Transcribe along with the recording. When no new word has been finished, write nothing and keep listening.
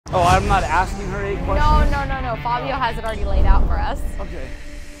Oh, I'm not asking her 8 questions? No. Fabio has it already laid out for us. Okay.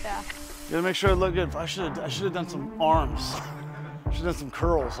 Yeah. Gotta make sure it looked good. I should have done some arms. Should have done some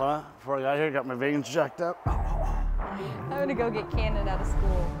curls, huh? Before I got here, got my veins jacked up. I'm gonna go get Cannon out of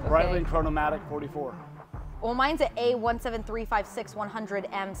school. Okay. Breitling Chronomatic 44. Well, mine's at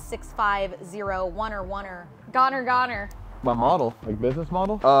A17356-100M6501 Goner. My model, like business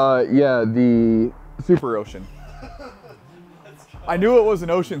model? Yeah, the Super Ocean. I knew it was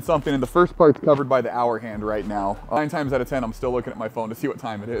an ocean something, and the first part's covered by the hour hand right now. 9 times out of 10, I'm still looking at my phone to see what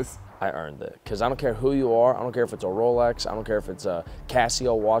time it is. I earned it, because I don't care who you are. I don't care if it's a Rolex. I don't care if it's a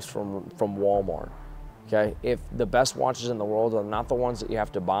Casio watch from Walmart. Okay, if the best watches in the world are not the ones that you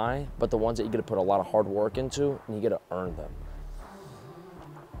have to buy, but the ones that you get to put a lot of hard work into, and you get to earn them.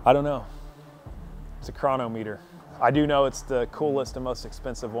 I don't know. It's a chronometer. I do know it's the coolest and most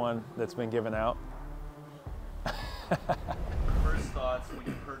expensive one that's been given out. First thoughts when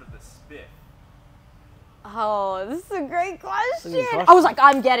you heard of the spiff? Oh, this is a great question. I was like,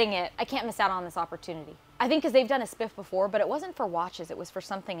 I'm getting it. I can't miss out on this opportunity. I think because they've done a spiff before, but it wasn't for watches. It was for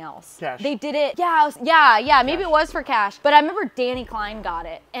something else. Cash. They did it. Yeah. Maybe it was for cash. But I remember Danny Klein got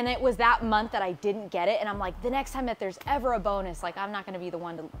it, and it was that month that I didn't get it. And I'm like, the next time that there's ever a bonus, like I'm not going to be the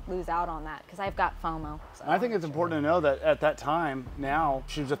one to lose out on that because I've got FOMO. So. I think it's important to know that at that time, now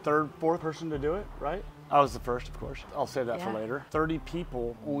she was the third, fourth person to do it, right? I was the first, of course. I'll save that for later. 30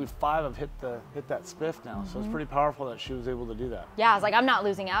 people, only 5 have hit that spiff now. So it's pretty powerful that she was able to do that. Yeah, I was like, I'm not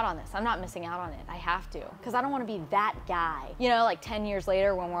losing out on this. I'm not missing out on it. I have to. Because I don't want to be that guy. You know, like 10 years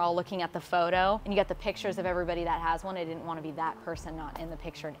later when we're all looking at the photo and you got the pictures of everybody that has one, I didn't want to be that person not in the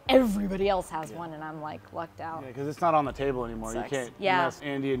picture and everybody else has one and I'm like lucked out. Yeah, because it's not on the table anymore. Sucks. You can't, unless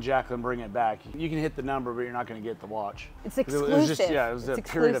Andy and Jacqueline bring it back. You can hit the number, but you're not going to get the watch. It's exclusive. It was just, it was a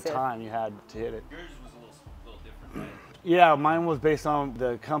period of time you had to hit it. Yeah, mine was based on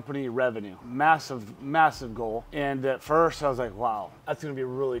the company revenue. Massive goal. And at first I was like, wow, that's gonna be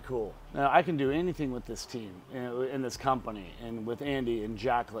really cool. Now I can do anything with this team, in this company, and with Andy and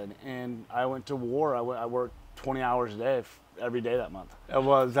Jacqueline. And I went to war. I worked 20 hours a day, every day that month. That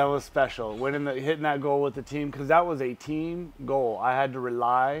was special. Hitting that goal with the team, because that was a team goal. I had to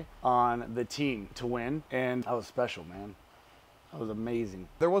rely on the team to win, and that was special, man. That was amazing.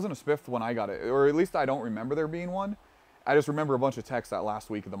 There wasn't a spiff when I got it, or at least I don't remember there being one. I just remember a bunch of texts that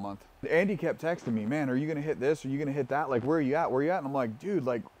last week of the month. Andy kept texting me, man, are you gonna hit this? Are you gonna hit that? Like, where are you at? Where are you at? And I'm like, dude,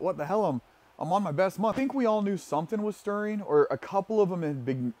 like, what the hell? I'm on my best month. I think we all knew something was stirring, or a couple of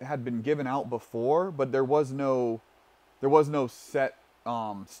them had been given out before, but there was no set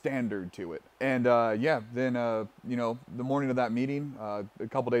standard to it. And yeah, then you know, the morning of that meeting, a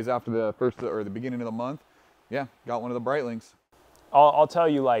couple days after the beginning of the month, yeah, got one of the Breitlings. I'll tell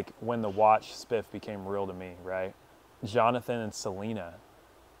you, like, when the watch spiff became real to me, right? Jonathan and Selena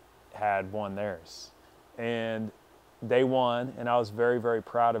had won theirs, and they won, and I was very, very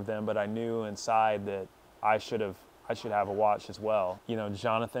proud of them, but I knew inside that I should have a watch as well. You know,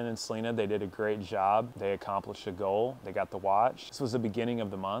 Jonathan and Selena, they did a great job. They accomplished a goal. They got the watch. This was the beginning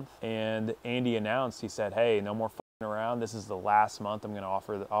of the month, and Andy announced, he said, hey, no more f***ing around. This is the last month I'm gonna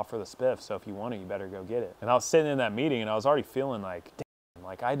offer the spiff, so if you want it, you better go get it. And I was sitting in that meeting, and I was already feeling like, damn,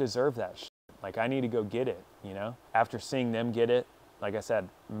 like I deserve that shit. Like, I need to go get it, you know? After seeing them get it, like I said,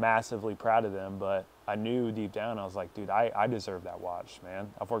 massively proud of them, but I knew deep down, I was like, dude, I deserve that watch, man.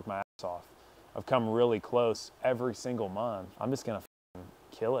 I've worked my ass off. I've come really close every single month. I'm just gonna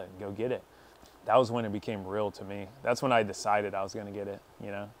kill it and go get it. That was when it became real to me. That's when I decided I was gonna get it,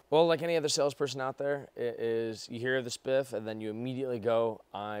 you know? Well, like any other salesperson out there, it is you hear the spiff and then you immediately go,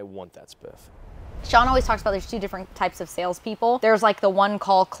 I want that spiff. Sean always talks about there's 2 different types of salespeople. There's like the one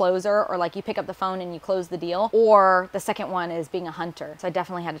call closer, or like you pick up the phone and you close the deal, or the second one is being a hunter. So I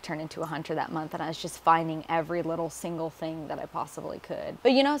definitely had to turn into a hunter that month, and I was just finding every little single thing that I possibly could.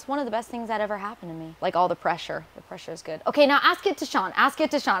 But you know, it's one of the best things that ever happened to me. Like all the pressure. The pressure is good. Okay, now ask it to Sean. Ask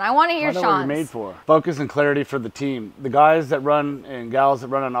it to Sean. I want to hear Sean's. I know what you're made for. Focus and clarity for the team. The guys that run and gals that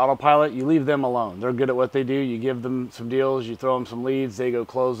run on autopilot, you leave them alone. They're good at what they do. You give them some deals, you throw them some leads, they go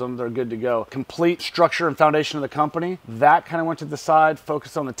close them, they're good to go. Complete structure and foundation of the company, that kind of went to the side,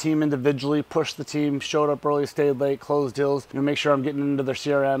 focused on the team individually, pushed the team, showed up early, stayed late, closed deals, you know, make sure I'm getting into their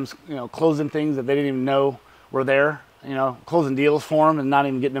CRMs, you know, closing things that they didn't even know were there, you know, closing deals for them and not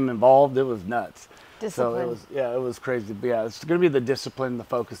even getting them involved. It was nuts. Discipline. So it was crazy. But yeah, it's going to be the discipline, the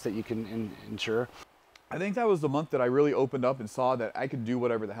focus that you can ensure. I think that was the month that I really opened up and saw that I could do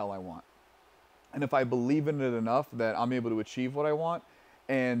whatever the hell I want. And if I believe in it enough that I'm able to achieve what I want,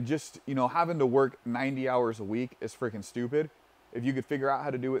 and just, you know, having to work 90 hours a week is freaking stupid. If you could figure out how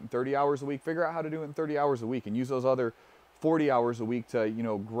to do it in 30 hours a week, figure out how to do it in 30 hours a week and use those other 40 hours a week to, you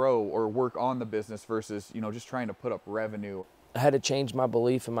know, grow or work on the business versus, you know, just trying to put up revenue? I had to change my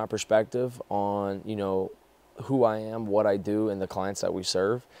belief and my perspective on, you know, who I am, what I do, and the clients that we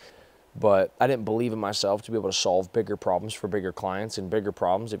serve. But I didn't believe in myself to be able to solve bigger problems for bigger clients, and bigger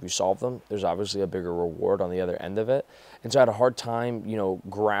problems, if you solve them, there's obviously a bigger reward on the other end of it. And so I had a hard time, you know,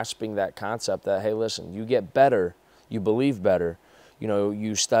 grasping that concept that, hey, listen, you get better, you believe better, you know,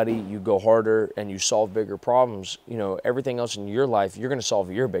 you study, you go harder, and you solve bigger problems. You know, everything else in your life, you're gonna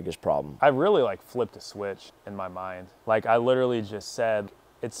solve your biggest problem. I really like flipped a switch in my mind. Like I literally just said,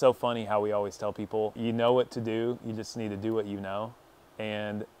 it's so funny how we always tell people, you know what to do, you just need to do what you know.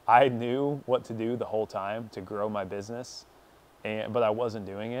 And I knew what to do the whole time to grow my business, but I wasn't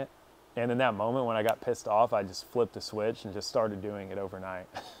doing it. And in that moment when I got pissed off, I just flipped a switch and just started doing it overnight.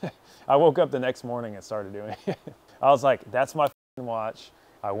 I woke up the next morning and started doing it. I was like, that's my watch.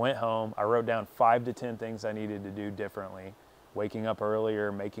 I went home, I wrote down 5 to 10 things I needed to do differently. Waking up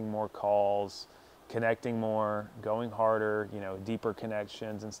earlier, making more calls, connecting more, going harder, you know, deeper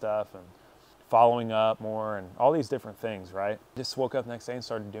connections and stuff, and following up more, and all these different things, right? Just woke up the next day and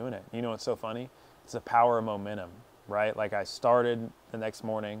started doing it. You know what's so funny? It's the power of momentum, right? Like I started the next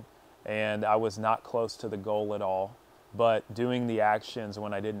morning and I was not close to the goal at all, but doing the actions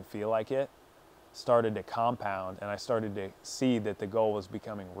when I didn't feel like it started to compound, and I started to see that the goal was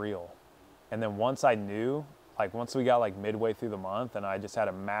becoming real. And then once I knew, like once we got like midway through the month and I just had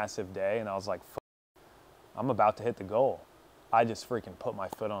a massive day and I was like, I'm about to hit the goal, I just freaking put my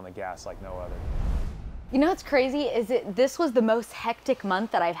foot on the gas like no other. You know what's crazy is this was the most hectic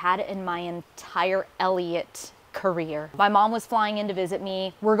month that I've had in my entire Elliott career. My mom was flying in to visit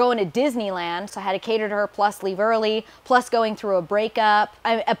me. We're going to Disneyland, so I had to cater to her, plus leave early, plus going through a breakup,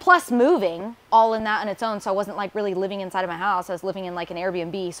 plus moving, all in that on its own. So I wasn't like really living inside of my house. I was living in like an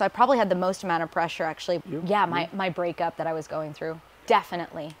Airbnb. So I probably had the most amount of pressure actually. Yeah, my breakup that I was going through.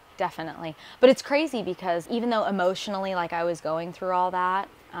 Definitely. But it's crazy because even though emotionally, like I was going through all that,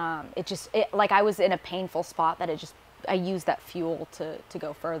 like I was in a painful spot that I used that fuel to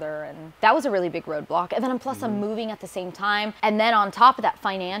go further, and that was a really big roadblock. And then plus I'm moving at the same time, and then on top of that,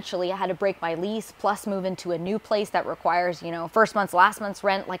 financially I had to break my lease plus move into a new place that requires, you know, first month's, last month's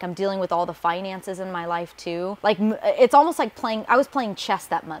rent. Like I'm dealing with all the finances in my life too. Like it's almost like I was playing chess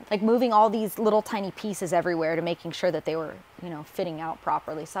that month, like moving all these little tiny pieces everywhere to making sure that they were, you know, fitting out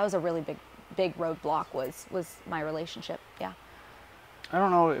properly. So that was a really big roadblock was my relationship. Yeah. I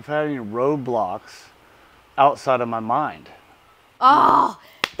don't know if I had any roadblocks outside of my mind. Oh,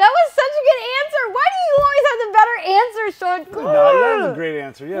 that was such a good answer. Why do you always have the better answer, Sean? No, that was a great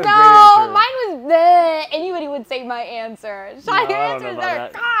answer. You had a great No, answer. mine was bleh. Anybody would say my answer. Sean, your I don't answer know is about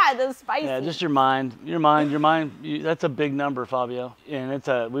better. that. God, that's spicy. Yeah, just your mind. Your mind. That's a big number, Fabio.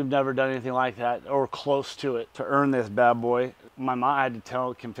 And we've never done anything like that or close to it to earn this bad boy. My mind, I had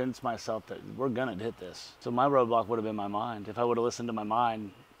to convince myself that we're gonna hit this. So my roadblock would have been my mind. If I would have listened to my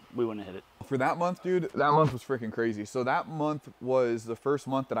mind, we wouldn't have hit it. For that month, dude, that month was freaking crazy. So that month was the first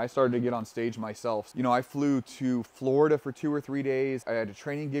month that I started to get on stage myself. You know, I flew to Florida for 2 or 3 days. I had a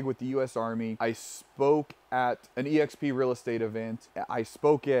training gig with the US Army. I spoke at an EXP real estate event. I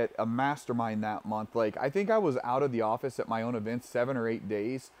spoke at a mastermind that month. Like, I think I was out of the office at my own event 7 or 8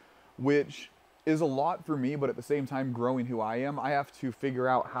 days, which is a lot for me, but at the same time, growing who I am, I have to figure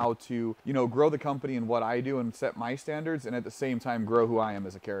out how to, you know, grow the company and what I do and set my standards, and at the same time, grow who I am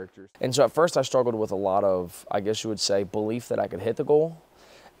as a character. And so at first I struggled with a lot of, I guess you would say, belief that I could hit the goal.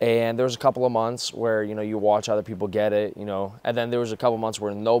 And there was a couple of months where, you know, you watch other people get it, you know, and then there was a couple of months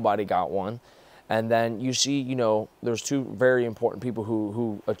where nobody got one. And then you see, you know, there's 2 very important people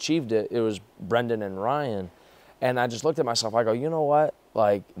who achieved it. It was Brendan and Ryan. And I just looked at myself, I go, you know what?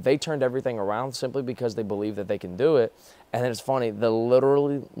 Like, they turned everything around simply because they believe that they can do it. And then it's funny, the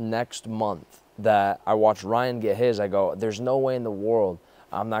literally next month that I watched Ryan get his, I go, there's no way in the world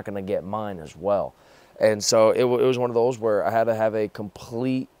I'm not going to get mine as well. And so it was one of those where I had to have a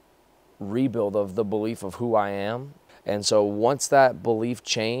complete rebuild of the belief of who I am. And so once that belief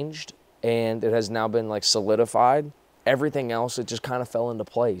changed and it has now been like solidified, everything else, it just kind of fell into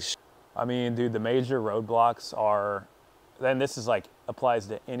place. I mean, dude, the major roadblocks are, then this is like, applies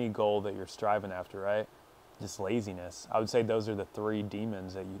to any goal that you're striving after, right? Just laziness. I would say those are the 3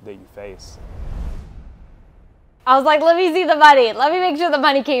 demons that you face. I was like, let me see the money. Let me make sure the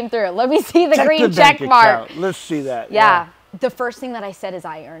money came through. Let me see the green the check bank mark. account. Let's see that. Yeah. The first thing that I said is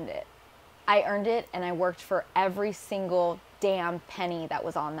I earned it. I earned it, and I worked for every single damn penny that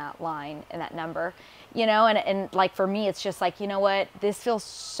was on that line and that number, you know, and like for me, it's just like, you know what, this feels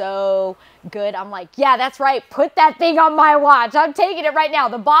so good. I'm like, yeah, that's right. Put that thing on my watch. I'm taking it right now.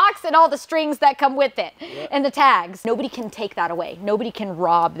 The box and all the strings that come with it and the tags. Nobody can take that away. Nobody can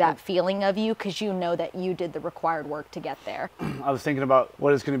rob that feeling of you because you know that you did the required work to get there. I was thinking about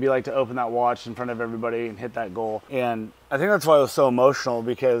what it's going to be like to open that watch in front of everybody and hit that goal. And I think that's why it was so emotional,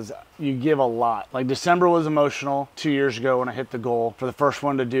 because you give a lot. Like December was emotional 2 years ago when I hit the goal for the first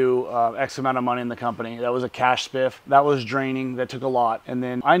one to do X amount of money in the company. That was a cash spiff. That was draining. That took a lot. And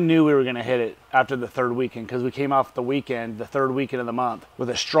then I knew we were going to hit it after the third weekend, because we came off the weekend, the third weekend of the month, with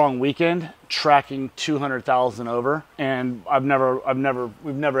a strong weekend, tracking 200,000 over. And we've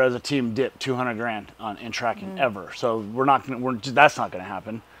never as a team dipped 200 grand in tracking ever. So that's not going to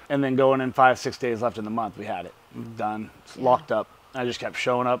happen. And then going in 5-6 days left in the month, we had it done. It's locked up. I just kept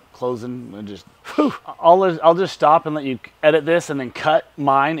showing up, closing, and just, whew. I'll just stop and let you edit this and then cut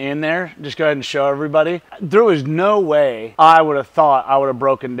mine in there. Just go ahead and show everybody. There was no way I would have thought I would have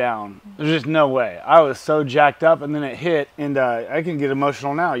broken down. There's just no way. I was so jacked up, and then it hit, and I can get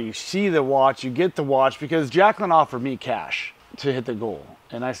emotional now. You see the watch, you get the watch, because Jacqueline offered me cash to hit the goal.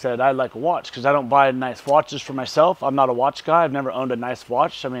 And I said, I'd like a watch, because I don't buy nice watches for myself. I'm not a watch guy. I've never owned a nice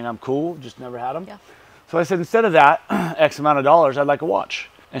watch. I mean, I'm cool, just never had them. Yeah. So I said, instead of that, X amount of dollars, I'd like a watch.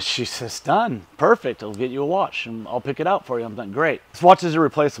 And she says, done, perfect. I'll get you a watch and I'll pick it out for you. I'm like, great. This watch is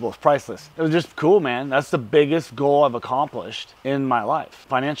irreplaceable. It's priceless. It was just cool, man. That's the biggest goal I've accomplished in my life,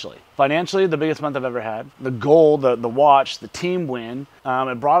 financially. Financially, the biggest month I've ever had. The goal, the watch, the team win,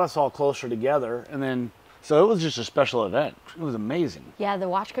 it brought us all closer together. And then, so it was just a special event. It was amazing. Yeah, the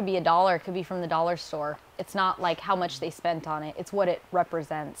watch could be $1. It could be from the dollar store. It's not like how much they spent on it. It's what it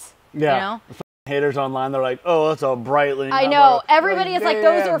represents. Yeah. You know? Haters online, they're like, oh, that's a Breitling. I know. Everybody is like,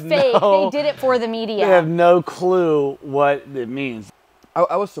 those are fake. They did it for the media. They have no clue what it means.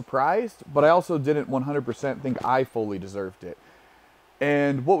 I was surprised, but I also didn't 100% think I fully deserved it.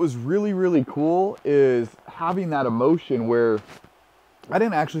 And what was really, really cool is having that emotion where I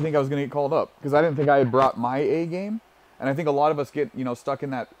didn't actually think I was going to get called up, because I didn't think I had brought my A game. And I think a lot of us get, stuck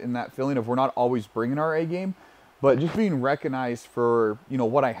in that feeling of we're not always bringing our A game. But just being recognized for,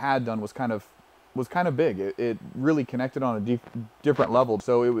 what I had done was kind of big. It really connected on a different level.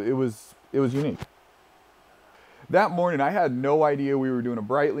 So it was unique. That morning, I had no idea we were doing a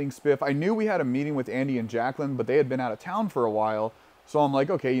Breitling spiff. I knew we had a meeting with Andy and Jacqueline, but they had been out of town for a while. So I'm like,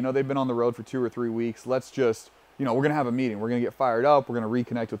 okay, they've been on the road for 2 or 3 weeks. Let's just, we're going to have a meeting. We're going to get fired up. We're going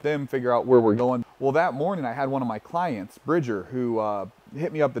to reconnect with them, figure out where we're going. Well, that morning, I had one of my clients, Bridger, who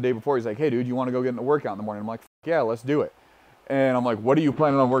hit me up the day before. He's like, hey, dude, you want to go get in a workout in the morning? I'm like, yeah, let's do it. And I'm like, what are you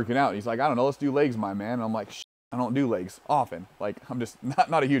planning on working out? And he's like, I don't know, let's do legs, my man. And I'm like, I don't do legs often. Like, I'm just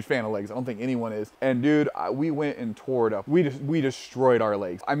not a huge fan of legs. I don't think anyone is. And dude, we went and tore it up. We destroyed our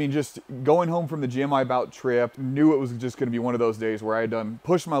legs. I mean, just going home from the gym, I about tripped. Knew it was just gonna be one of those days where I had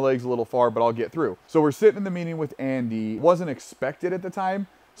pushed my legs a little far, but I'll get through. So we're sitting in the meeting with Andy. Wasn't expected at the time.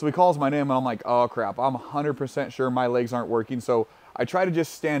 So he calls my name and I'm like, oh crap, I'm 100% sure my legs aren't working. So I try to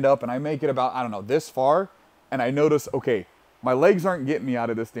just stand up and I make it about, I don't know, this far. And I notice, okay, my legs aren't getting me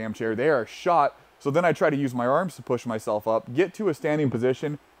out of this damn chair. They are shot. So then I try to use my arms to push myself up, get to a standing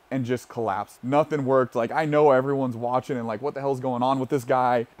position, and just collapse. Nothing worked. Like, I know everyone's watching and like, what the hell's going on with this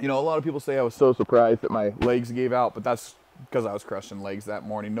guy? A lot of people say I was so surprised that my legs gave out, but that's because I was crushing legs that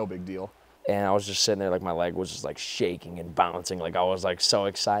morning. No big deal. And I was just sitting there, like my leg was just like shaking and bouncing. Like I was like so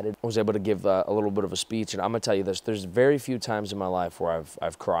excited. I was able to give a little bit of a speech. And I'm gonna tell you this, there's very few times in my life where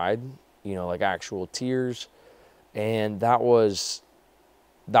I've cried, like actual tears. And that was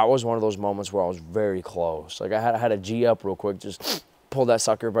one of those moments where I was very close. Like I had a G up real quick, just pulled that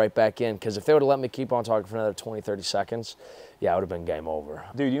sucker right back in. Because if they would have let me keep on talking for another 20, 30 seconds, yeah, it would have been game over.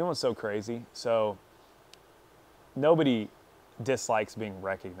 Dude, you know what's so crazy? So nobody dislikes being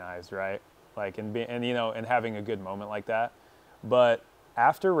recognized, right? Like, and having a good moment like that. But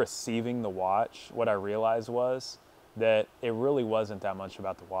after receiving the watch, what I realized was that it really wasn't that much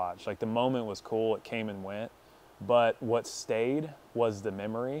about the watch. Like, the moment was cool, it came and went. But what stayed was the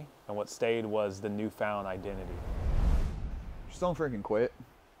memory, and what stayed was the newfound identity. Just don't freaking quit.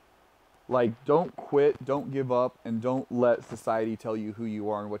 Like, don't quit, don't give up, and don't let society tell you who you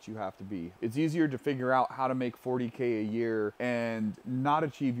are and what you have to be. It's easier to figure out how to make 40K a year and not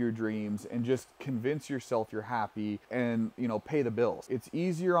achieve your dreams and just convince yourself you're happy and, pay the bills. It's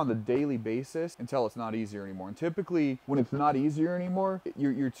easier on the daily basis until it's not easier anymore. And typically, when it's not easier anymore,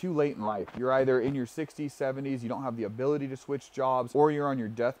 you're too late in life. You're either in your 60s, 70s, you don't have the ability to switch jobs, or you're on your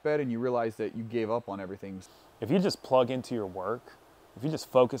deathbed and you realize that you gave up on everything. If you just plug into your work, if you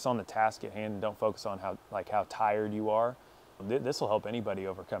just focus on the task at hand and don't focus on how tired you are, This will help anybody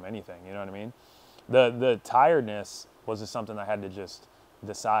overcome anything, you know what I mean? The tiredness was just something I had to just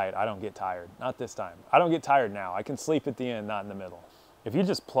decide. I don't get tired, not this time. I don't get tired now. I can sleep at the end, not in the middle. If you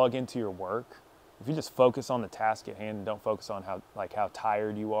just plug into your work, if you just focus on the task at hand and don't focus on how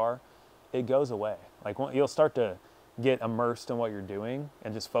tired you are, it goes away. Like you'll start to get immersed in what you're doing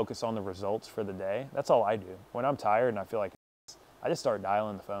and just focus on the results for the day. That's all I do. When I'm tired and I feel like I just start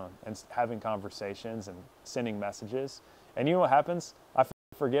dialing the phone and having conversations and sending messages. And you know what happens? I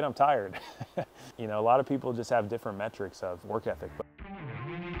forget I'm tired. You know, a lot of people just have different metrics of work ethic.